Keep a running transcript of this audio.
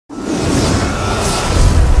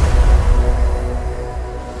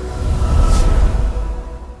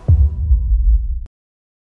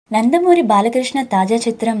నందమూరి బాలకృష్ణ తాజా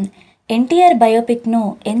చిత్రం ఎన్టీఆర్ బయోపిక్ను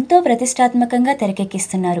ఎంతో ప్రతిష్టాత్మకంగా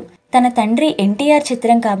తెరకెక్కిస్తున్నారు. తన తండ్రి ఎన్టీఆర్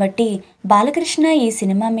చిత్రం కాబట్టి బాలకృష్ణ ఈ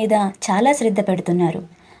సినిమా మీద చాలా శ్రద్ధ పెడుతున్నారు.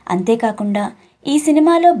 అంతేకాకుండా ఈ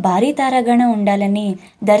సినిమాలో భారీ తారాగణం ఉండాలని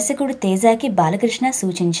దర్శకుడు తేజాకి బాలకృష్ణ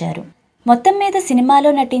సూచించారు. మొత్తం మీద సినిమాలో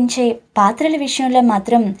నటించే పాత్రల విషయంలో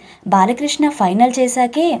మాత్రం బాలకృష్ణ ఫైనల్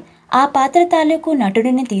చేశాకే ఆ పాత్ర తాలూకు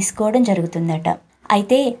నటుడిని తీసుకోవడం జరుగుతుందట.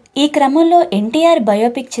 అయితే ఈ క్రమంలో ఎన్టీఆర్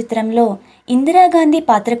బయోపిక్ చిత్రంలో ఇందిరాగాంధీ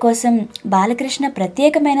పాత్ర కోసం బాలకృష్ణ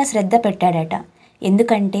ప్రత్యేకమైన శ్రద్ధ పెట్టాడట.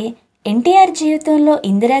 ఎందుకంటే ఎన్టీఆర్ జీవితంలో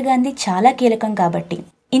ఇందిరాగాంధీ చాలా కీలకం కాబట్టి.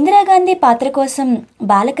 ఇందిరాగాంధీ పాత్ర కోసం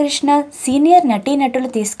బాలకృష్ణ సీనియర్ నటీనటులు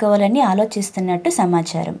తీసుకోవాలని ఆలోచిస్తున్నట్టు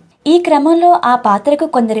సమాచారం. ఈ క్రమంలో ఆ పాత్రకు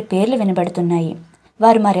కొందరి పేర్లు వినబడుతున్నాయి.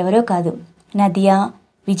 వారు మరెవరో కాదు, నదియా,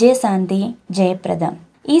 విజయ శాంతి, జయప్రద.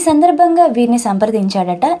 ఈ సందర్భంగా వీరిని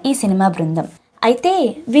సంప్రదించాడట ఈ సినిమా బృందం. అయితే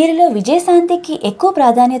వీరిలో విజయశాంతికి ఎక్కువ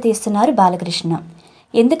ప్రాధాన్యత ఇస్తున్నారు బాలకృష్ణ.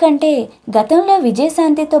 ఎందుకంటే గతంలో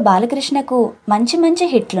విజయశాంతితో బాలకృష్ణకు మంచి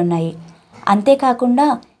హిట్లున్నాయి. అంతేకాకుండా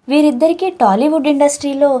వీరిద్దరికీ టాలీవుడ్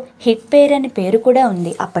ఇండస్ట్రీలో హిట్ పేర్ అని పేరు కూడా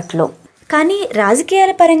ఉంది అప్పట్లో. కానీ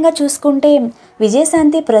రాజకీయాల పరంగా చూసుకుంటే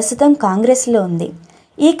విజయశాంతి ప్రస్తుతం కాంగ్రెస్లో ఉంది.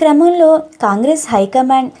 ఈ క్రమంలో కాంగ్రెస్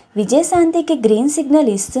హైకమాండ్ విజయశాంతికి గ్రీన్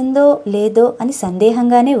సిగ్నల్ ఇస్తుందో లేదో అని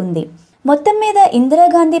సందేహంగానే ఉంది. మొత్తం మీద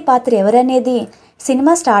ఇందిరాగాంధీ పాత్ర ఎవరనేది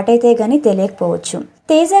సినిమా స్టార్ట్ అయితే గానీ తెలియకపోవచ్చు.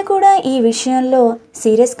 తేజ కూడా ఈ విషయంలో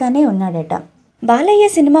సీరియస్గానే ఉన్నాడట. బాలయ్య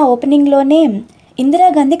సినిమా ఓపెనింగ్లోనే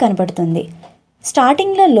ఇందిరాగాంధీ కనపడుతుంది.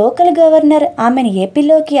 స్టార్టింగ్లో లోకల్ గవర్నర్ ఆమెను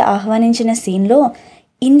ఏపీలోకి ఆహ్వానించిన సీన్లో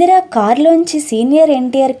ఇందిరా కార్లోంచి సీనియర్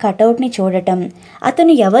ఎన్టీఆర్ కటౌట్ని చూడటం,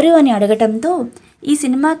 అతను ఎవరు అని అడగటంతో ఈ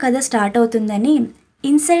సినిమా కథ స్టార్ట్ అవుతుందని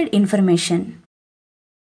ఇన్సైడ్ ఇన్ఫర్మేషన్.